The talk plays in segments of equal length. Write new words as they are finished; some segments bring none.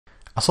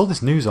saw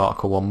this news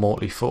article on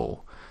Mortley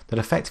Fool that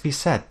effectively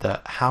said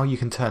that how you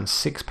can turn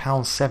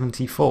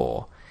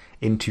 £6.74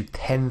 into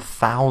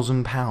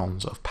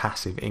 £10,000 of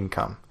passive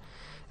income.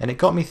 And it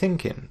got me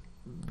thinking,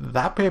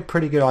 that'd be a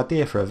pretty good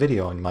idea for a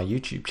video on my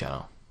YouTube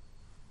channel.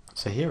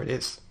 So here it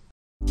is.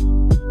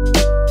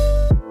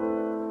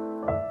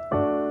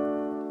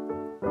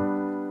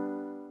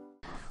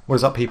 What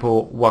is up,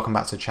 people? Welcome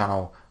back to the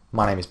channel.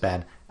 My name is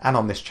Ben, and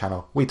on this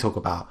channel we talk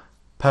about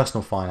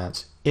personal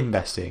finance,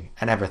 investing,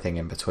 and everything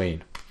in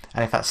between.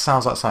 And if that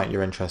sounds like something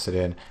you're interested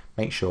in,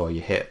 make sure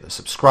you hit the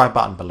subscribe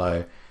button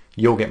below.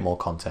 You'll get more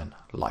content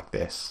like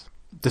this.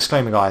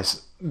 Disclaimer,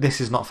 guys, this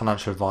is not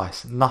financial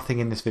advice. Nothing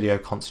in this video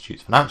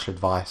constitutes financial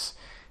advice.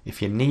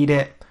 If you need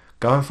it,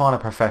 go and find a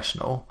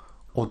professional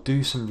or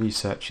do some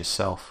research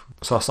yourself.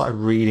 So I started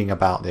reading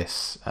about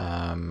this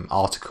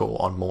article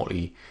on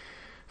Mortley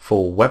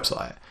Fool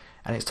website,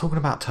 and it's talking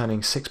about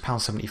turning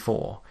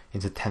 £6.74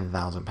 into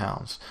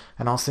 £10,000.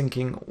 And I was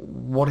thinking,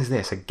 what is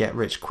this, a get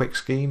rich quick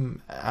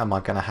scheme? Am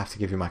I going to have to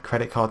give you my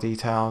credit card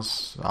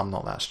details? I'm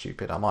not that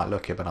stupid. I might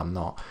look it, but I'm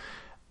not.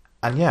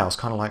 And yeah, I was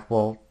kind of like,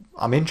 well,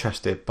 I'm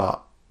interested,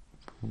 but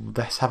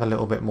let's have a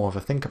little bit more of a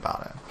think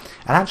about it.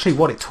 And actually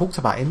what it talked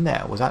about in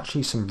there was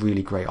actually some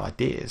really great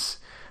ideas,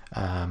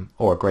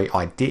 or a great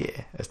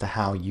idea as to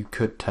how you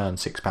could turn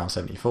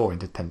 £6.74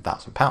 into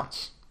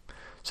 £10,000.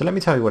 So let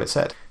me tell you what it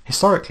said.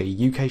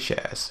 Historically, UK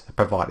shares have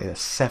provided a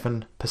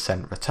 7%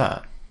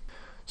 return.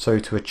 So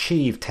to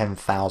achieve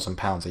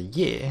 £10,000 a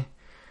year,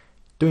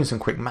 doing some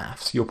quick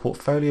maths, your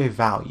portfolio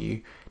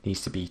value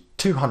needs to be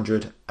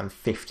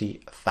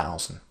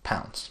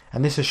 £250,000.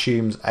 And this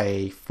assumes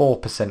a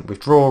 4%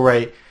 withdrawal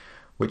rate,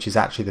 which is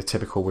actually the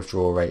typical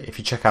withdrawal rate. If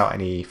you check out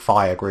any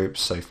FIRE groups,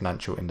 so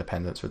Financial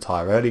Independence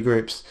Retire Early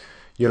groups,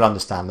 you'll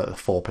understand that the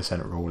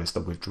 4% rule is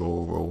the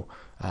withdrawal rule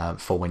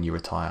for when you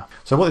retire.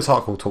 So what this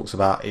article talks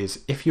about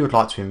is, if you would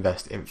like to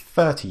invest in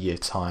 30 years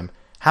time,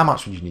 how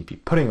much would you need to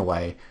be putting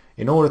away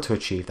in order to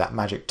achieve that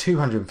magic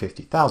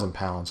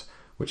 £250,000,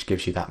 which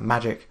gives you that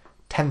magic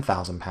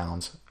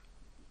 £10,000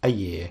 a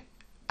year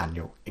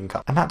annual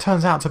income. And that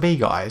turns out to be,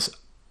 guys,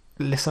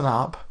 listen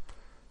up,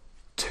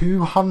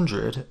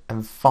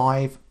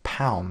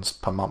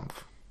 £205 per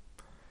month.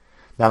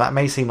 Now that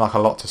may seem like a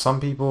lot to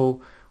some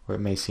people, or it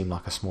may seem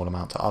like a small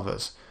amount to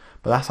others,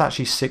 but that's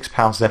actually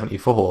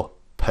 £6.74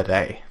 per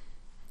day,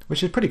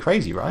 which is pretty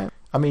crazy, right?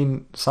 I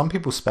mean, some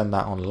people spend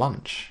that on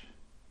lunch.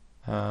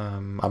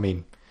 I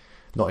mean,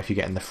 not if you're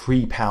getting the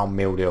 £3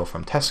 meal deal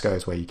from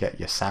Tesco's, where you get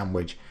your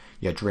sandwich,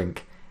 your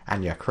drink,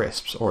 and your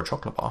crisps, or a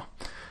chocolate bar.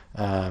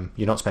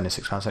 You're not spending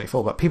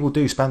 £6.74, but people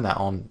do spend that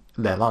on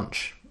their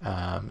lunch.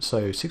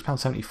 So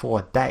 £6.74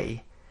 a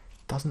day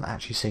doesn't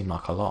actually seem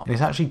like a lot. And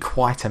it's actually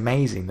quite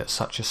amazing that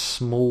such a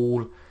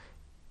small,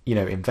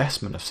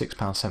 investment of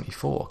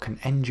 £6.74 can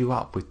end you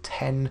up with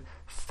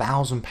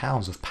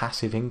 £10,000 of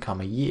passive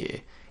income a year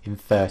in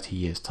 30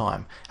 years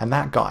time. And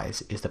that,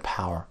 guys, is the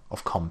power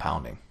of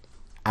compounding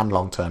and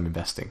long-term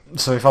investing.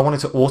 So if I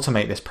wanted to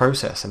automate this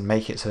process and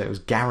make it so that it was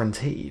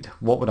guaranteed,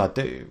 what would I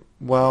do?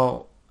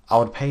 Well, I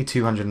would pay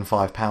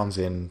 £205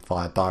 in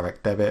via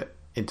direct debit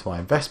into my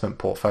investment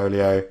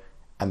portfolio,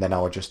 and then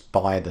I would just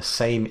buy the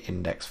same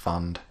index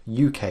fund,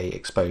 UK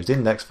exposed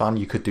index fund.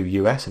 You could do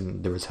US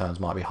and the returns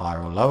might be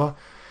higher or lower,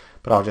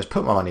 but I'll just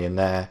put my money in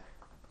there,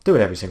 do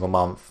it every single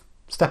month,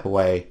 step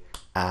away,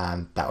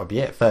 and that would be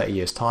it. 30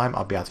 years time,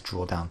 I'd be able to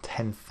draw down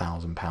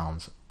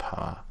 £10,000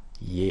 per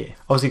year.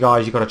 Obviously,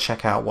 guys, you've got to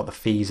check out what the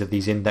fees of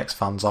these index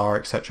funds are,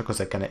 etc., because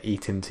they're going to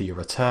eat into your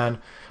return.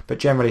 But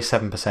generally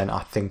 7% I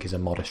think is a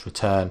modest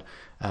return,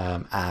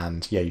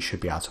 and yeah, you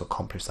should be able to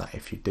accomplish that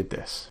if you did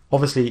this.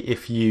 Obviously,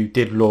 if you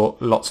did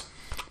lots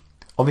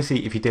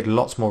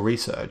more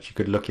research, you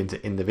could look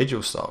into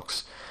individual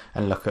stocks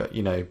and look at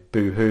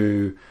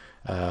Boohoo,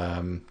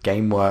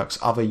 Gameworks,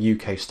 other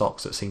UK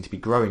stocks that seem to be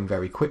growing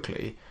very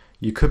quickly.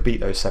 You could beat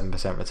those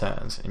 7%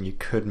 returns, and you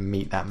could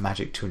meet that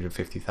magic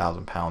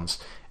 £250,000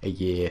 a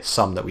year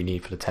sum that we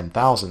need for the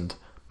 10,000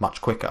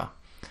 much quicker.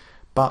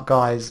 But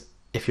guys,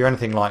 if you're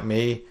anything like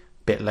me,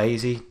 bit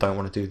lazy, don't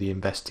want to do the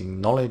investing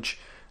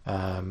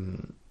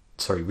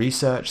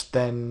research,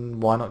 then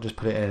why not just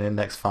put it in an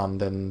index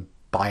fund and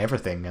buy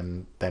everything,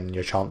 and then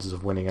your chances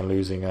of winning and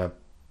losing are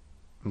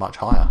much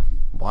higher.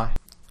 Why?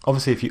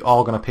 Obviously, if you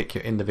are going to pick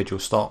your individual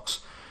stocks,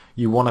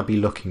 you want to be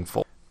looking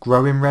for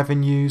growing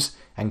revenues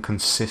and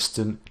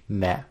consistent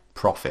net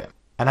profit.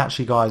 And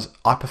actually, guys,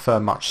 I prefer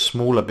much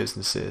smaller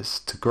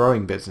businesses to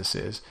growing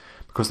businesses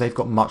because they've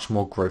got much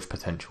more growth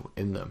potential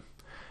in them.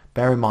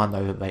 Bear in mind,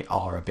 though, that they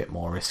are a bit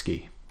more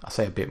risky. I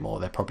say a bit more,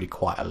 they're probably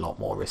quite a lot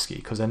more risky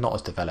because they're not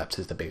as developed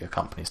as the bigger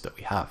companies that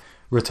we have.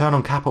 Return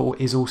on capital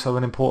is also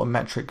an important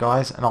metric,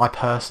 guys, and I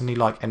personally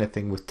like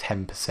anything with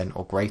 10%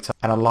 or greater,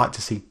 and I like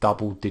to see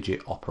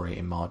double-digit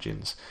operating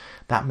margins.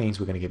 That means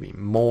we're going to get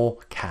more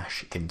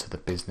cash into the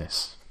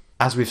business.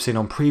 As we've seen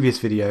on previous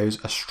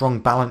videos, a strong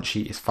balance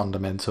sheet is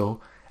fundamental,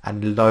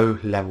 and low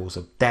levels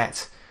of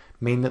debt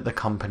mean that the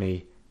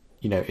company,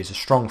 is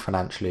strong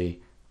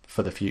financially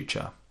for the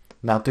future.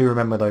 Now, do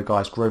remember though,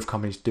 guys, growth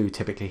companies do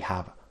typically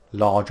have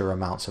larger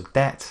amounts of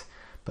debt,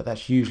 but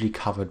that's usually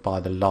covered by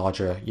the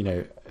larger,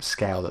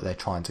 scale that they're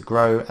trying to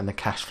grow and the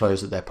cash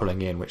flows that they're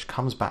pulling in, which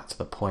comes back to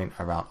the point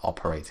around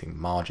operating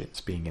margins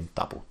being in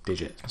double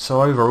digits.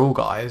 So overall,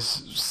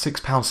 guys,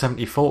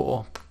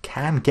 £6.74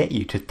 can get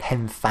you to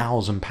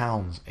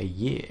 £10,000 a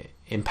year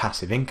in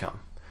passive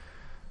income.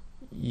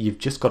 You've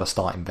just got to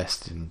start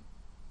investing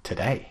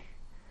today.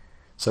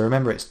 So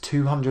remember, it's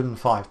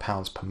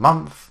 £205 per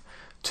month,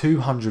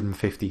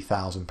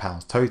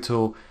 £250,000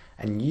 total,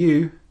 and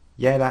you,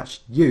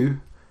 that's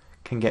you,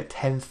 can get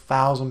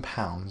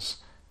 £10,000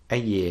 a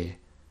year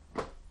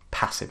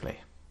passively,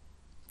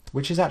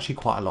 which is actually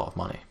quite a lot of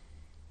money.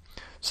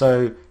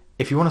 So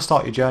if you want to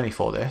start your journey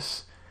for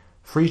this,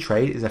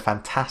 Freetrade is a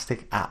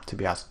fantastic app to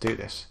be able to do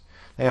this.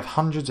 They have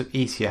hundreds of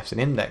ETFs and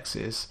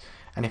indexes,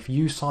 and if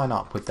you sign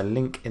up with the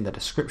link in the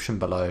description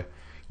below,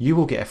 you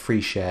will get a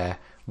free share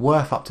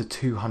worth up to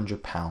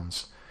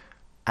 £200,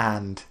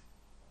 and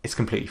it's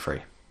completely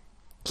free.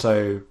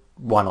 So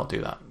why not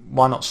do that?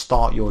 Why not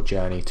start your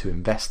journey to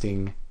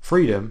investing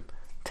freedom,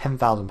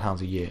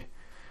 £10,000 a year,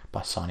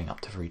 by signing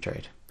up to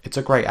Freetrade? It's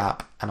a great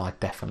app and I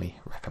definitely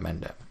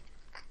recommend it.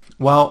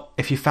 Well,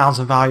 if you found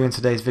some value in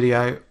today's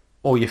video,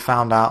 or you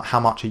found out how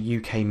much a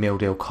UK meal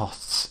deal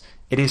costs,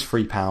 it is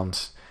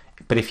 £3.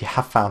 But if you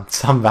have found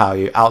some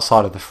value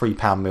outside of the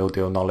 £3 meal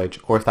deal knowledge,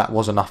 or if that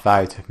was enough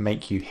value to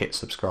make you hit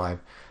subscribe,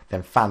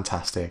 then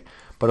fantastic.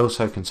 But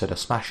also consider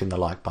smashing the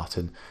like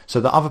button so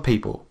that other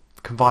people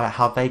can find out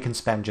how they can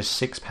spend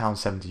just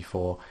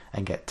 £6.74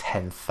 and get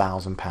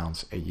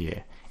 £10,000 a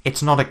year.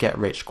 It's not a get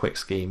rich quick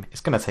scheme.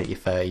 It's going to take you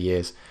 30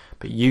 years,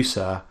 but you,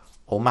 sir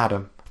or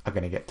madam, are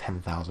going to get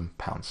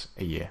 £10,000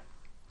 a year.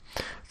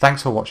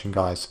 Thanks for watching,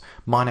 guys.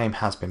 My name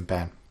has been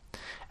Ben,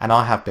 and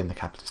I have been the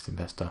Capitalist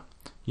Investor.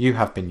 You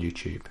have been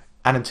YouTube.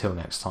 And until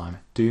next time,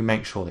 do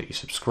make sure that you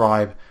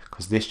subscribe,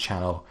 because this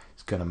channel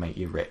is going to make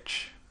you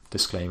rich.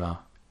 Disclaimer,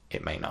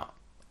 it may not.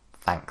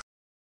 Thanks.